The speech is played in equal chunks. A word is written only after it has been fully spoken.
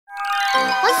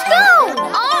Let's go!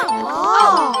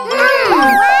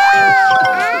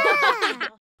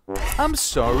 I'm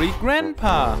sorry,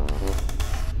 Grandpa.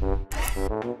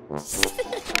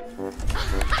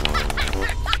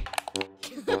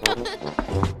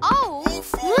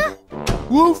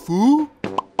 Wolfoo,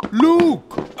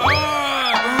 look!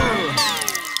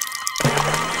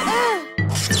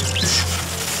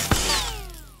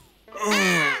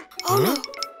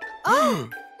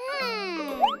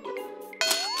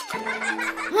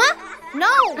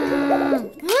 No!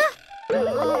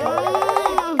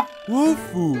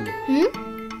 Wolfoo!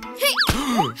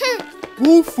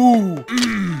 Wolfoo!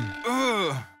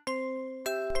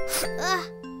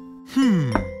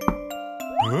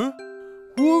 Huh?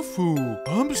 Wolfoo,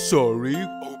 I'm sorry.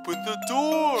 Open the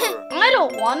door. I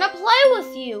don't want to play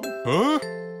with you. Huh?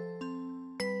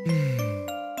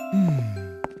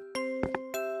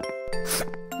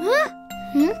 Huh?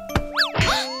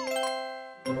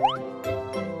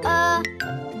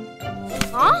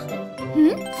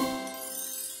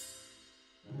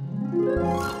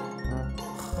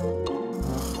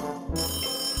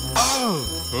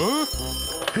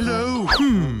 Hello.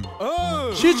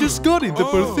 She just got in the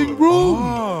birthing room.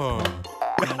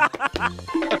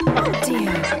 Oh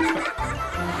dear.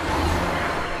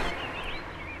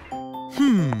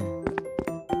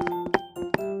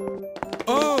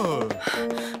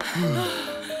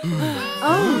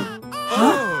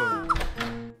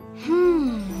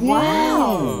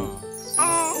 Wow.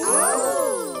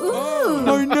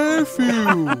 My nephew.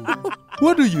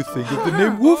 What do you think of the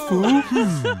name Wolfoo?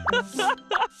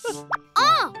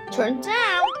 Turns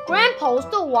out Grandpa was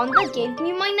the one that gave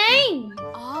me my name.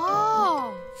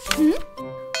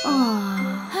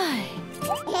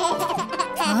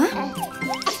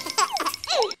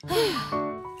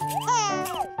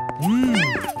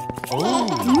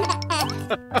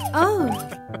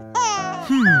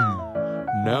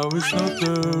 Now is not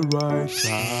the right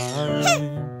time.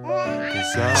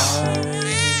 'Cause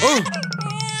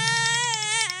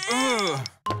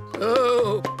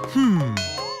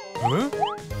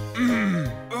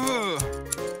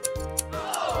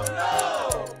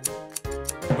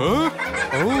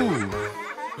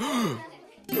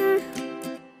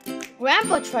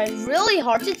Grandpa tried really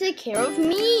hard to take care of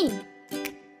me.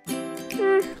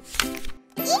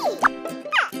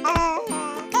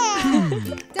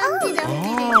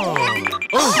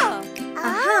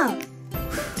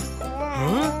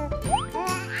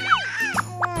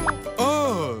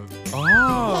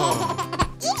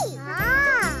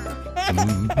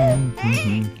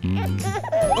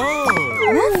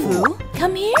 Wolfoo,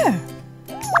 come here.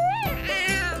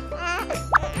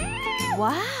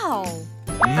 Wow.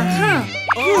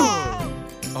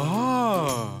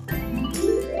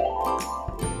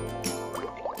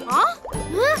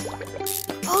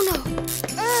 Oh no.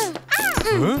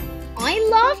 I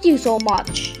loved you so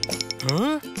much.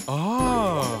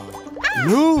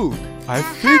 Look, I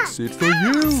fixed it for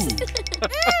you.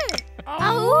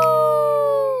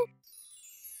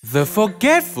 The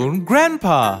forgetful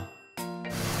Grandpa.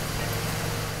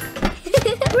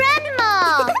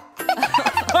 Grandma!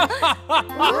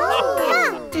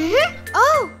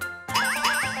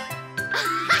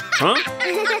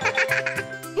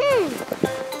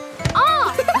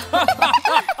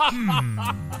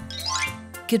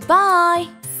 Goodbye.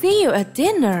 See you at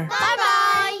dinner.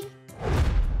 Bye-bye!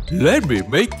 Let me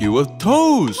make you a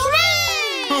toast.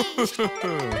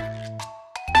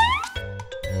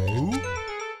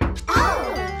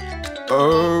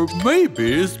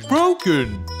 Maybe it's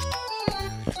broken.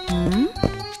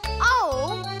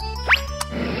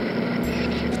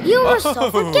 You were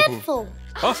so forgetful.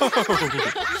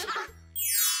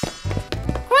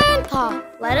 Grandpa,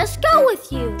 let us go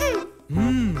with you.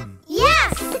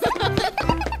 Yes!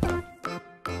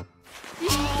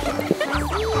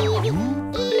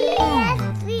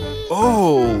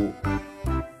 Oh,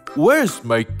 where's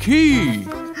my key?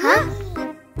 Huh?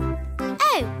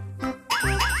 Oh.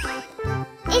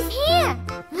 It's here.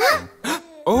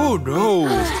 Oh no,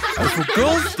 I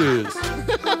forgot this.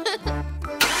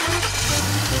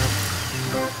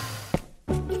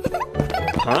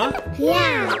 Huh?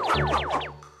 Yeah.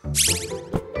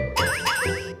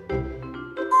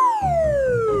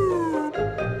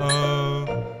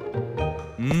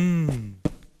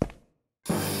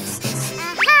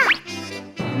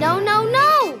 No, no,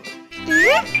 no.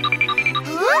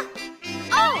 Huh?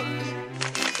 Oh.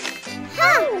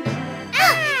 Huh.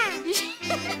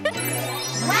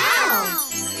 Wow.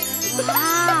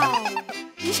 Wow.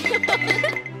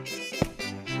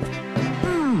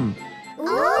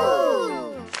 Ooh.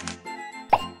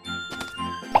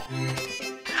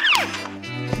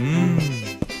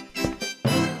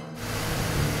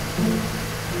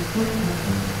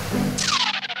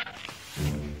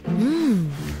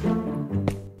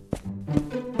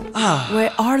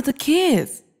 Where are the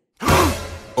kids?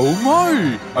 Oh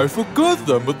my! I forgot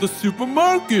them at the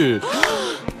supermarket.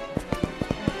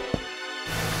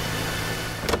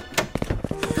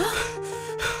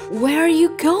 Where are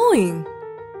you going?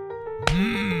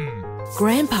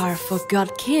 Grandpa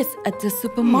forgot kids at the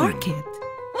supermarket.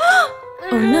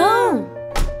 Oh no!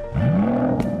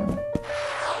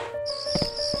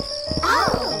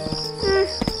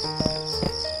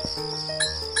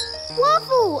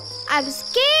 Wolfoo, I'm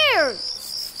scared.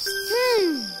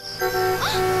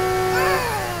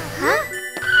 Huh?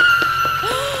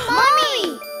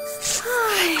 Mommy!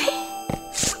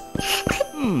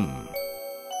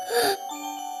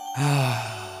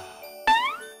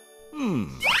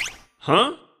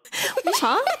 Huh?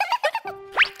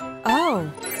 Oh.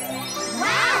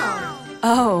 Wow!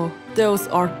 Oh, those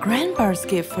are Grandpa's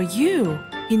gifts for you.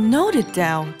 He noted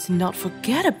down to not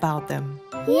forget about them.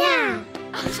 Yeah.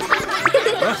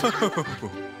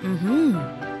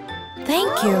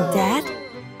 Thank you, Dad.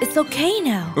 It's okay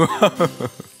now.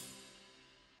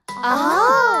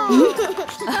 Oh!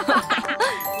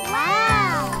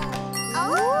 Wow!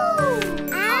 Oh!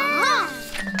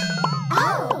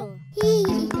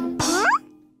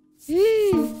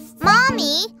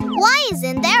 Mommy, why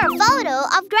isn't there a photo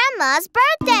of Grandma's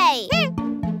birthday?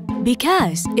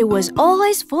 Because it was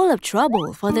always full of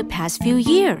trouble for the past few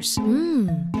years.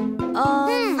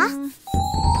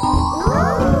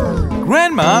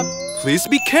 Grandma, please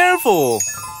be careful.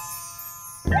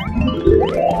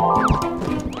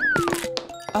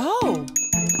 Oh.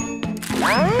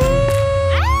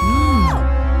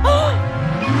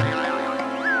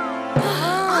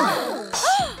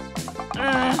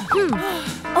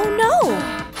 Oh no!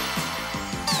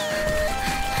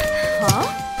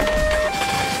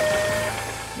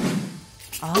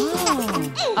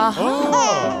 Huh?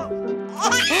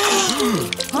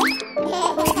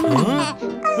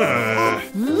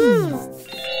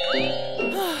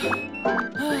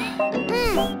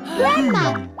 Grandma!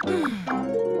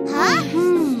 Huh?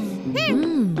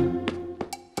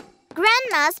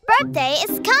 Grandma's birthday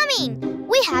is coming.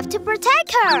 We have to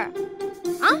protect her.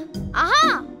 Huh?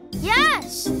 Aha!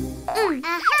 Yes!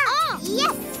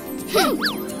 Yes!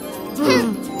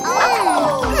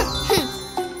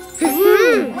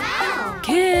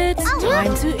 Kids,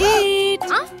 time to eat.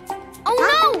 Oh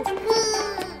no!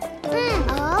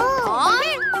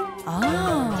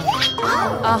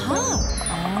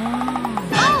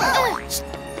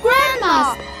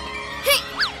 Grandma!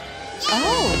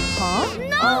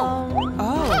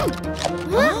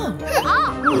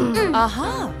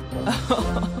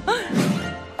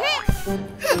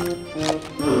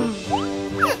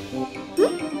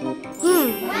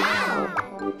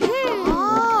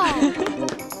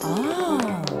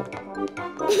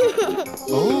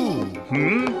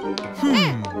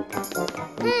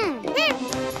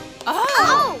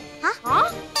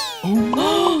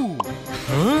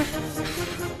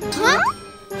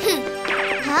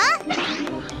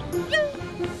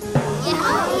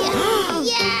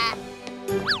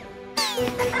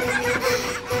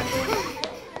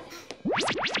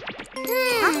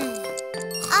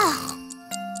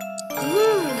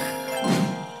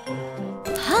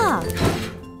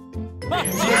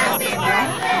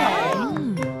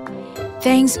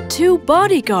 Thanks to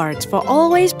bodyguards for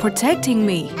always protecting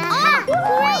me.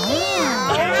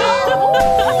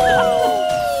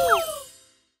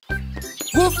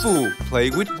 Wolfoo, play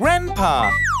with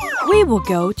Grandpa. We will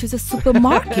go to the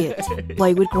supermarket.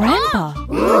 Play with Grandpa.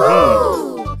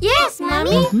 Yes,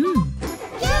 Mommy!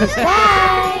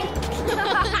 Bye!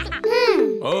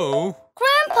 Oh.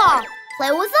 Grandpa,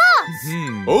 play with us!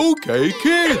 Okay,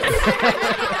 kids.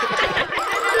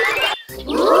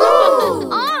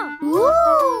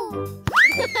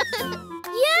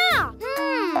 Yeah!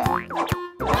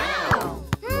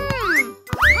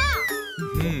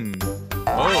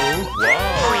 Oh, wow.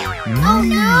 Oh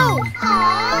no!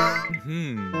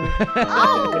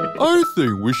 I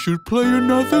think we should play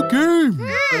another game.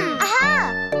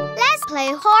 Let's play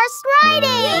horse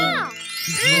riding!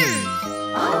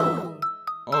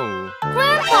 Oh.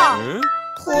 Grandpa, Huh?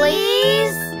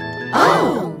 please!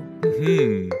 Wow.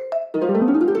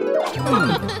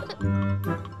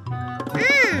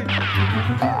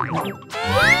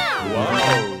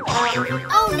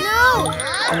 Oh no!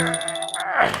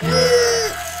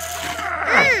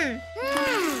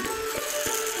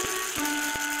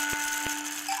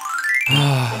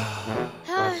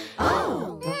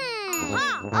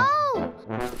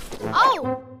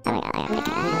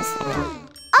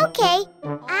 Okay.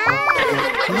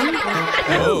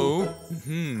 Oh. Oh.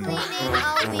 Cleaning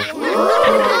all we have.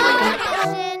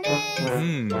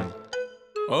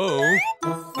 Oh.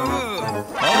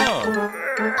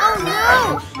 Oh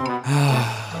no!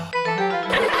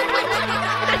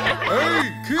 Hey,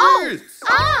 kids!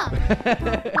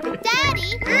 Daddy!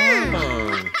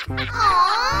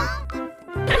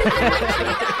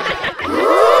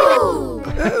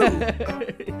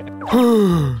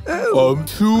 I'm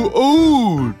too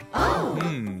old.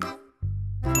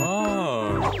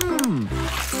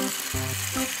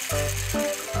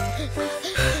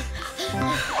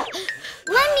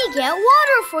 Let me get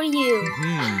water for you.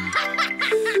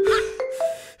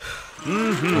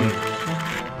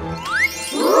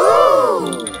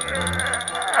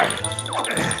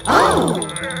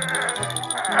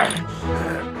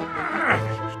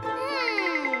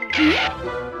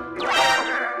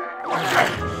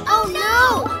 Oh no!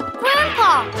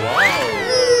 Grandpa!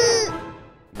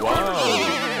 Wow.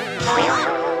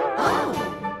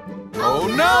 Oh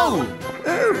no!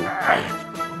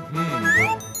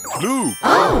 Look!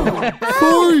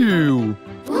 For you!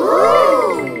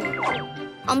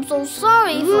 I'm so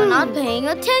sorry for not paying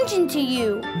attention to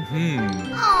you.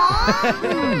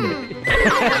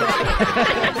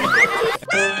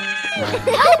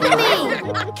 Help me!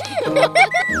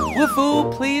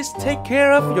 Wolfoo, please take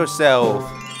care of yourself.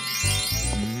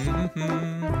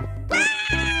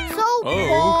 So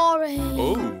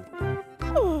boring.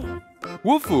 Oh.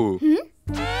 Wolfoo.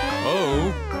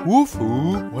 Oh.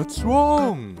 Wolfoo, what's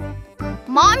wrong?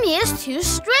 Mommy is too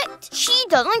strict. She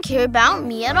doesn't care about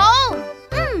me at all.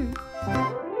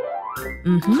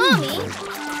 Mommy,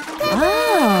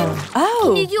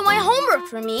 can you do my homework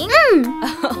for me?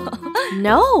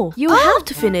 No, you have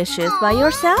to finish it by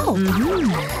yourself.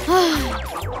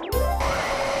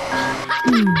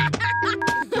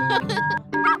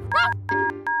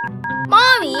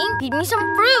 Mommy, feed me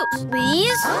some fruits,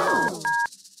 please.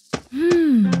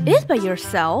 Eat by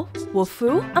yourself.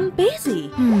 Wolfoo, I'm busy.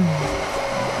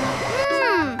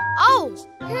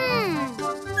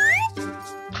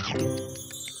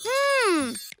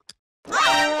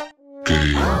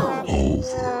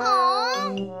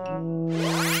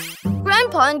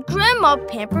 Grandpa and Grandma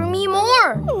pamper me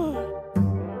more.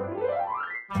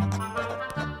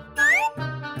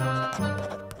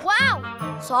 Wow,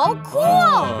 so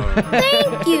cool.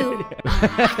 Thank you.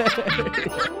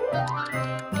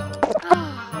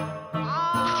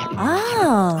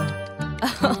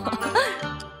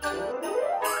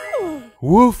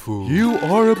 Wolfoo, you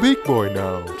are a big boy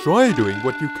now. Try doing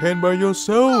what you can by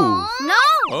yourself. No.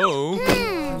 Oh.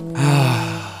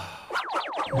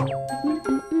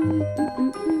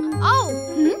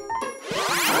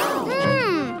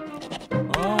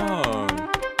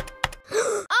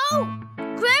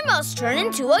 Grandma's turned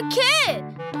into a kid.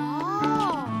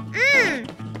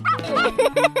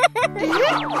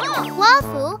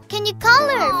 Wolfoo, can you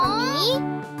color for me?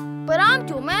 But I'm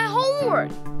doing my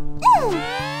homework.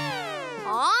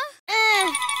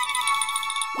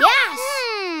 Yes.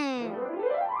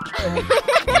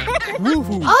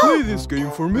 Wolfoo, play this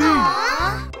game for me.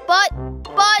 But.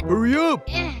 Hurry up.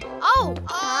 Game over.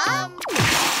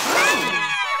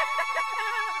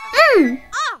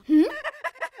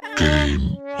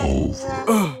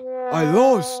 I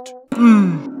lost.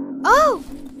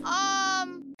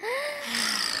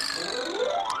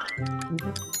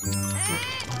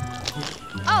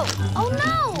 Oh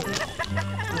no.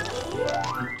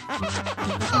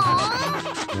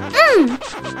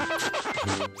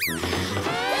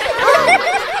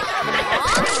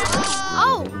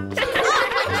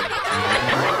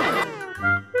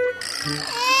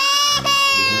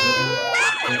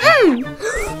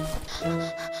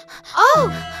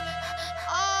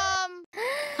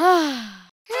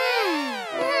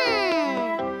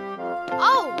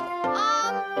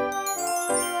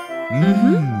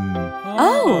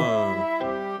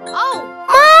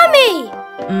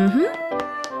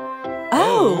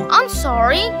 I'm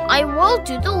sorry. I will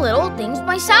do the little things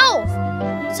myself.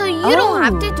 So you don't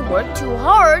have to work too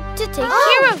hard to take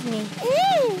care of me.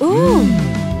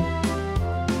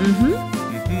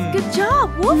 Good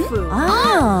job, Wolfoo.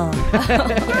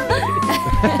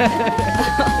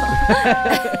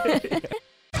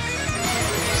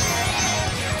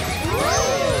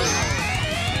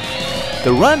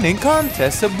 The running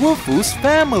contest of Wolfoo's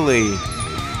family.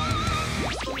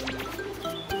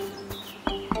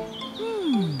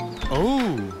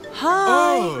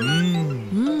 Hi.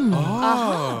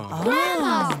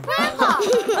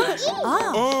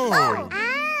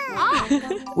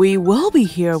 We will be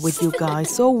here with you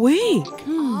guys all week.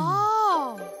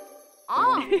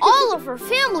 All of our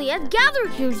family had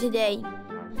gathered here today.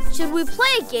 Should we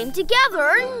play a game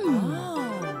together?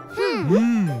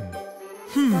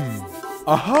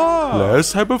 Aha!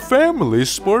 Let's have a family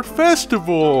sport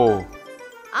festival.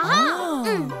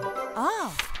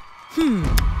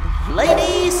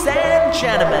 Ladies and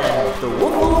gentlemen, the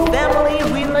Wolfoo family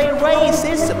relay race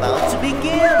is about to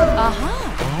begin.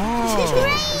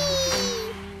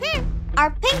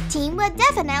 Our pink team will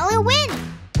definitely win.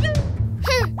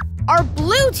 Our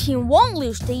blue team won't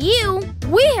lose to you.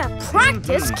 We have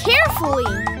practiced carefully.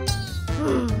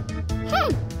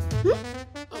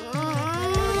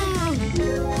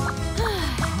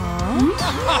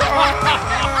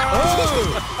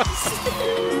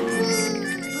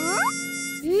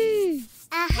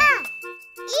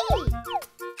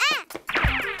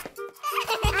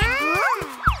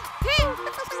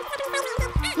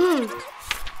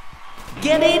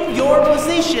 Get in your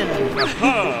position.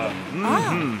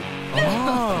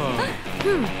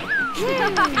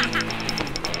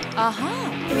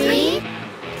 3,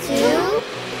 2,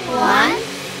 1,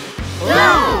 go!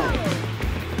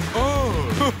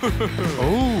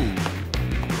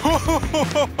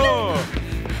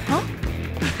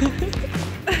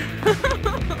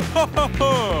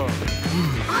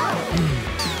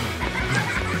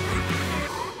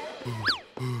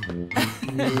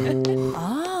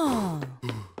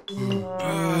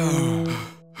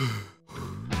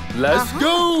 Let's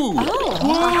go!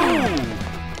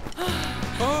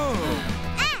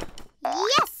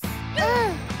 Yes!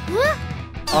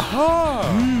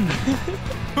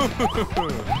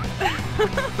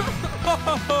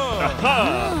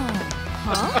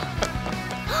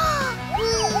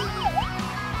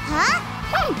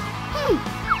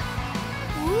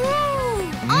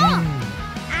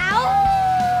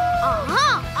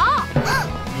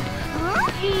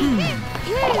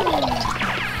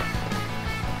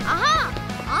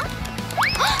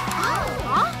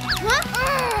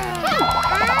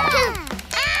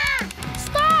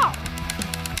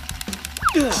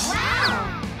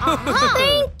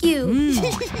 Thank you.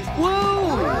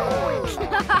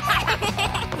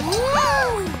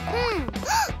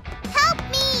 Help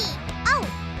me!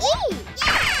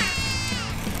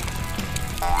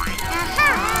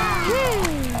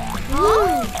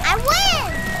 Oh, I win!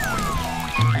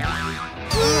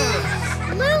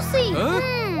 Lucy!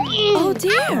 Oh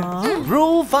dear.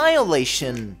 Rule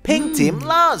violation. Pink team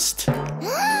lost.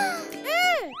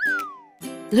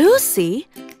 Lucy,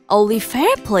 only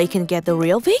fair play can get the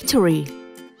real victory.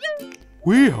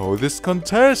 We hold this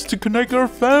contest to connect our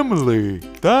family.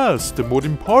 That's the most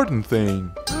important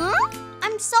thing.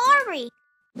 I'm sorry.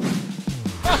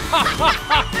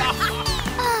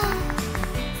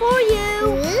 For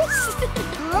you.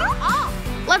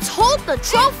 Let's hold the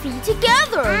trophy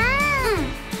together.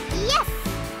 Yes.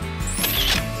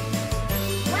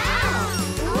 Wow.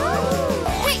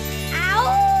 Wait. Ow.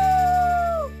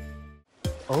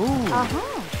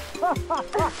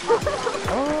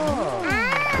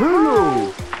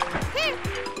 Hello!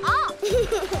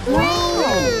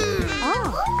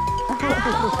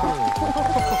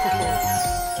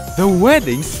 The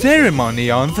wedding ceremony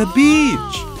on the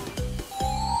beach.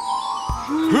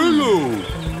 Hello!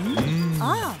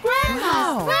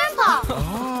 Grandpa.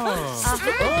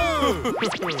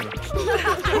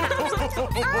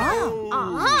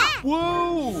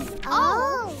 Whoa!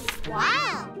 Oh.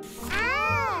 Wow.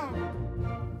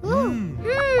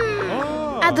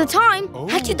 At the time,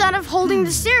 had you thought of holding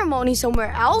the ceremony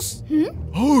somewhere else?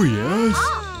 Oh yes!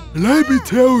 Let me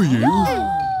tell you.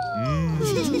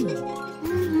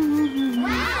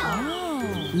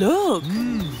 Look.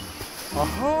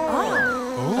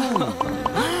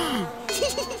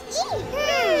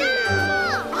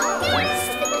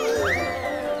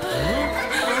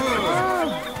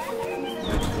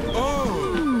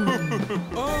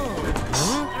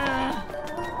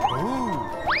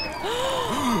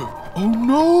 Oh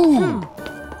no!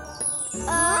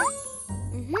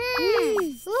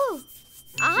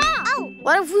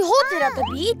 What if we hold it at the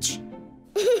beach?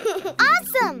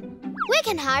 Awesome! We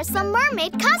can hire some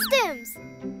mermaid costumes.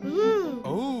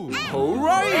 Oh! All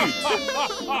right!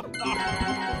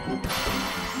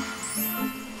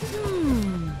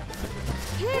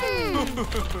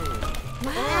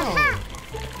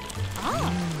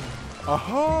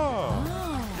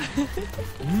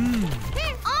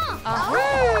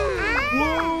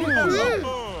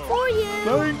 For you.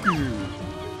 Thank you!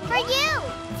 For you.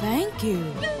 Thank you.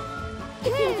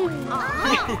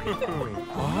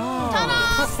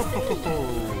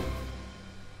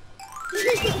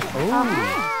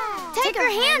 Take our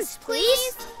hands,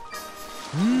 please.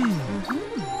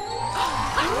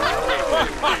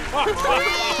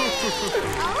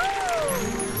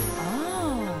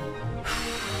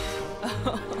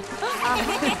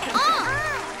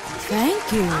 thank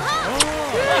you.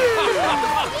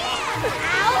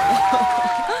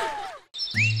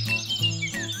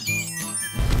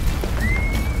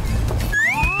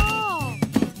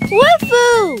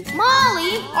 Wolfoo!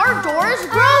 Molly, our door is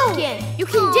broken. You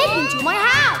can dig into my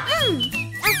house.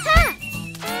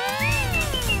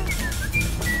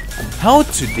 How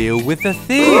to deal with a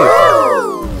thief?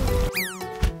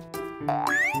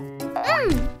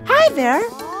 Hi there.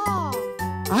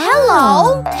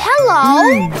 Hello.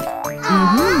 Hello.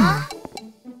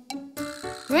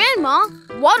 Grandma,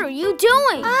 what are you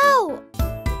doing?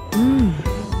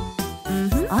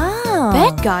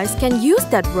 Bad guys can use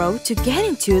that road to get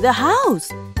into the house.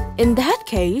 In that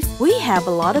case, we have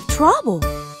a lot of trouble.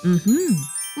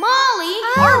 Molly,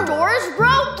 our door is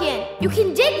broken. You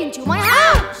can dig into my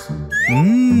house.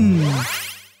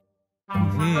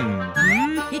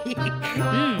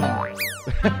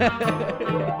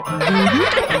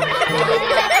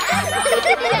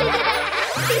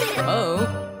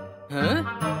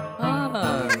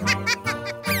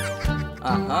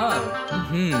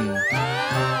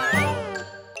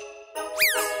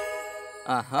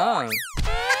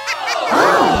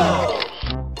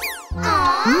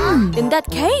 In that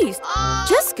case,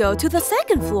 just go to the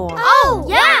second floor. Oh,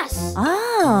 yes.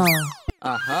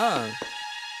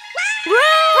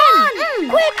 Run!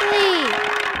 Quickly!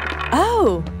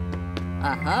 Oh.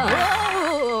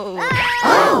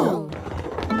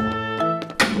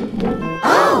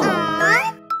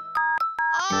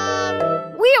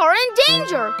 We are in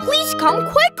danger. Please come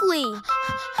quickly.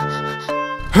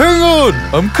 Hang on,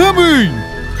 I'm coming.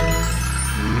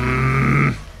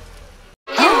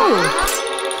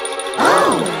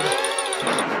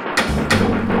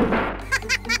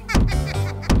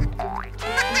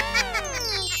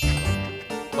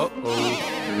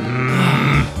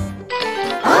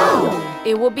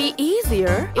 It will be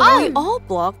easier if we all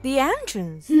block the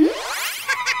entrance.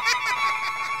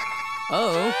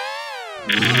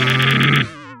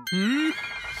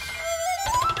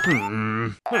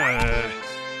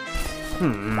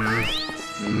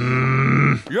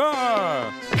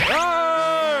 Yeah.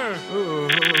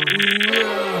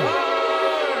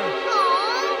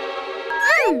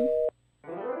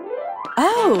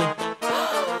 Oh.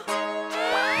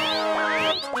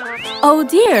 Oh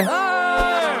dear.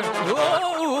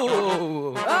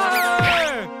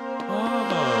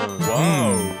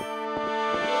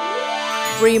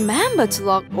 Remember to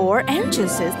lock all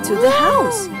entrances to the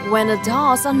house when the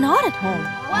dolls are not at home.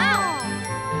 Wow.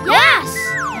 Yes.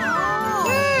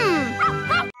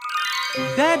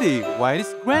 Daddy, why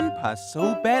is Grandpa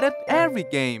so bad at every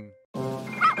game?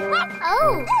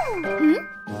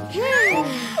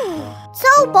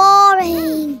 So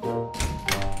boring.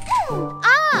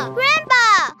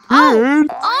 Grandpa! Good.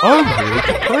 I'm here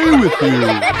to play with you.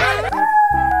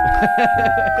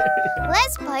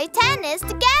 Let's play tennis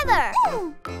together.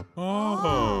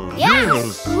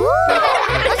 Yes.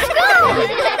 Let's go.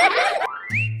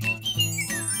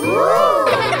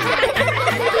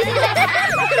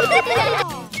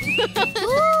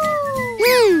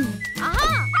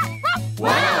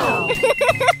 Wow.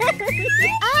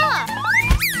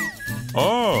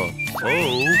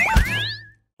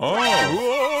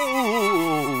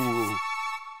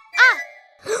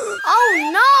 Oh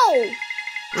no!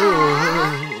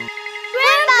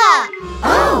 Grandpa!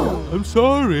 I'm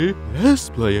sorry. Let's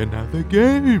play another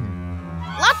game.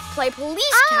 Let's play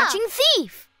police catching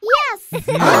thief. Yes.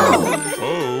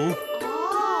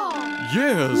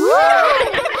 Yes.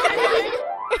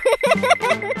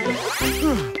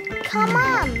 Come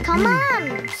on, come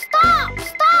on. Stop!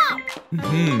 Stop!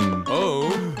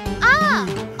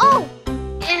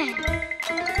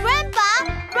 Grandpa,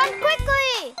 run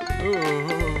quickly.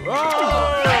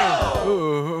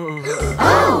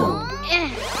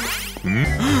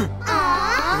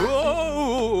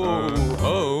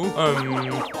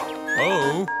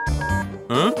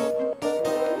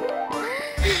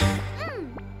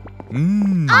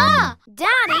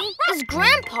 Daddy, is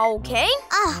Grandpa okay?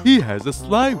 He has a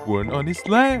slight wound on his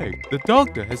leg. The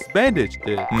doctor has bandaged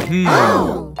it.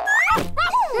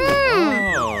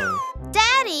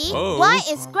 Daddy, why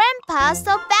is Grandpa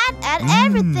so bad at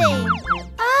everything?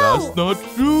 That's not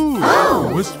true.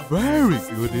 He was very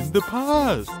good in the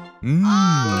past.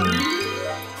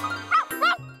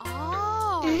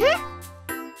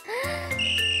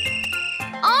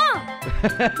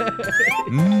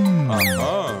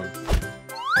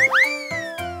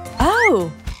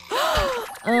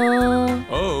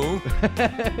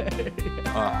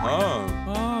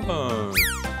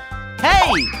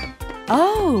 Hey!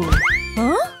 Oh.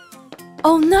 Huh?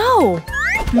 Oh no.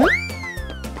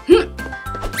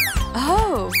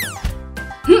 Oh.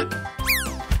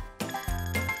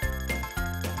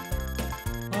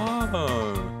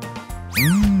 Oh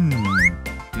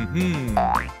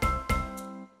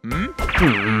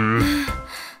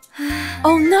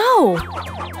no!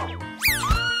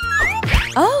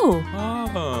 Oh!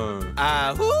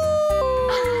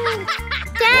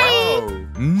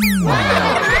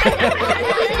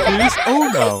 He is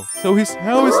old now, so his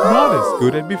health is not as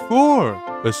good as before.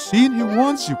 But seeing he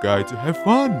wants you guys to have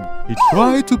fun, he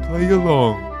tried to play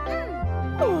along.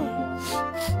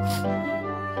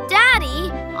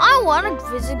 Daddy, I want to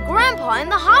visit Grandpa in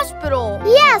the hospital.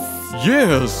 Yes.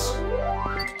 Yes.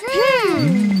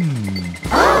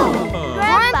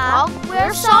 Grandpa,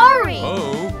 we're sorry.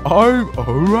 I'm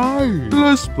alright.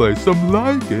 Let's play some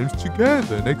live games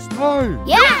together next time.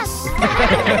 Yes.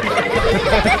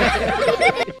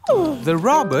 The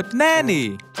robot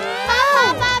nanny.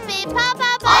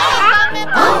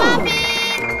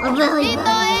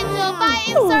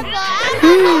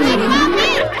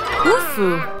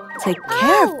 Wolfoo, take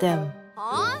care of them.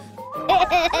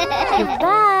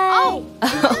 Goodbye.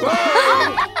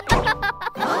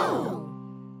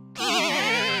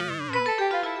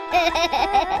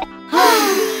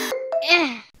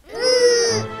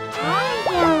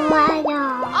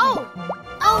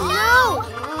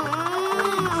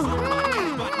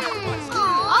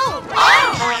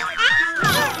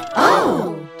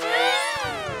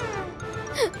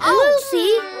 Lucy.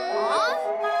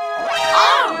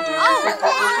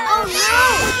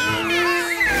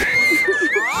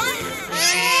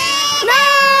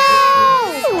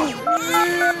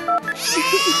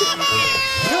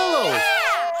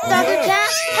 Dr.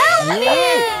 Cat, help me!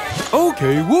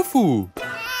 Okay, Wolfoo.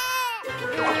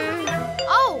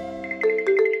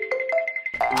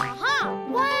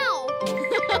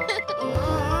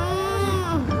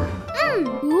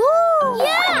 Wow!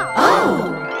 Yeah!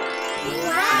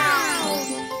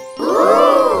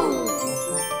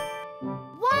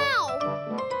 Wow!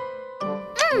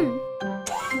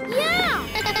 Yeah!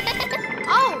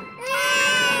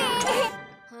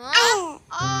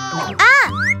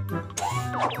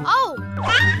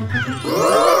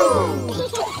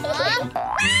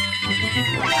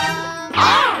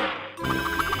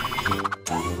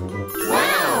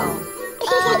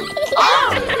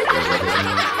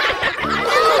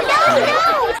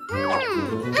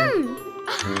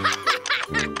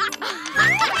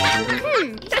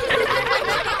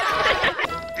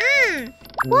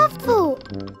 Wolfoo,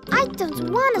 I don't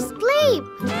want to sleep.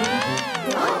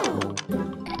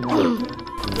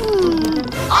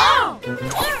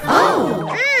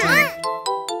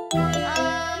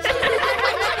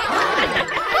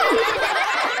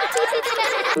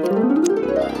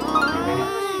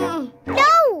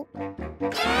 No!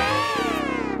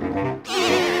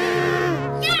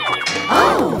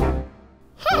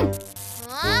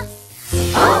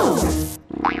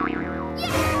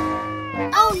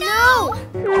 Oh no!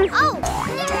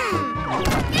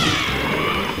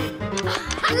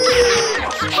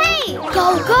 Hey! Go,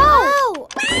 go!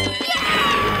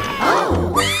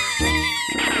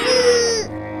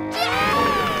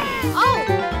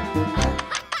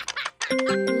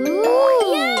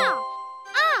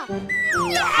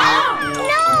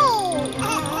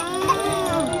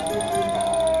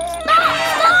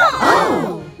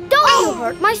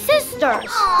 Hurt my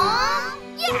sisters.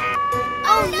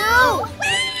 Oh no!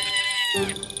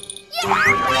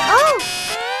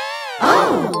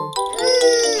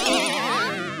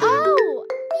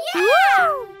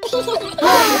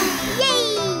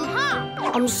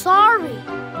 I'm sorry.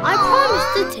 I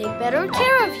promised to take better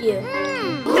care of you.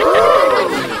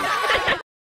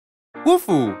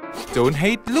 Wolfoo, don't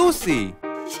hate Lucy.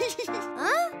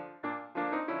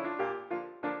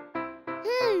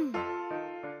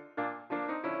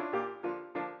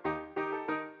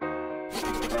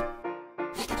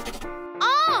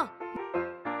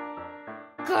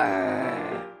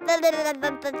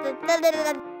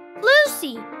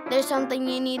 Lucy, there's something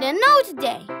you need to know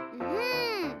today.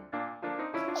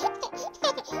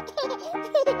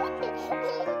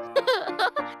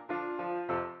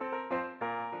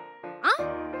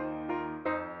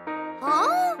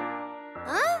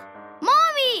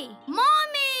 Mommy!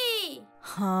 Mommy!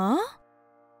 Huh?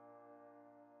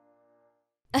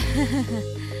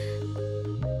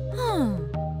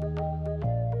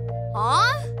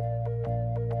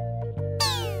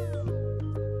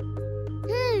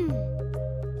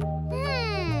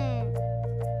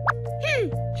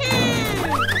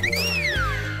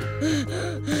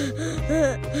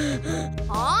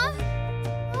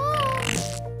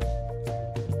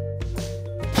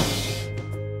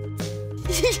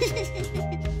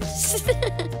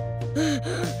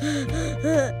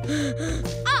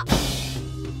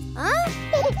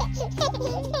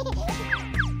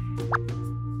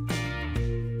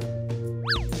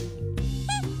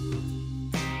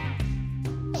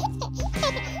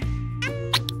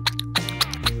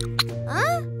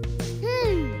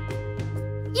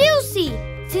 You see,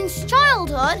 since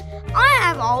childhood, I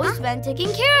have always been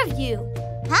taking care of you.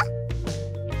 Huh?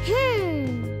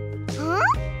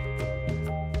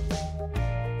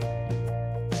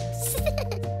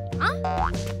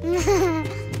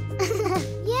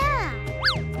 Yeah.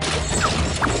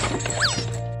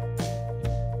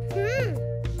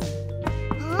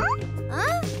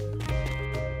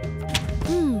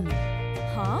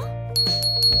 Huh?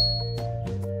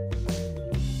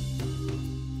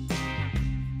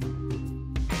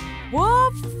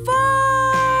 Wolfoo!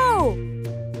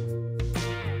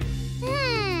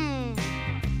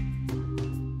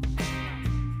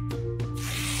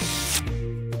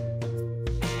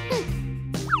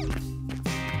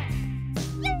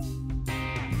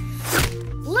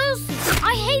 Lucy,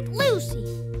 I hate Lucy.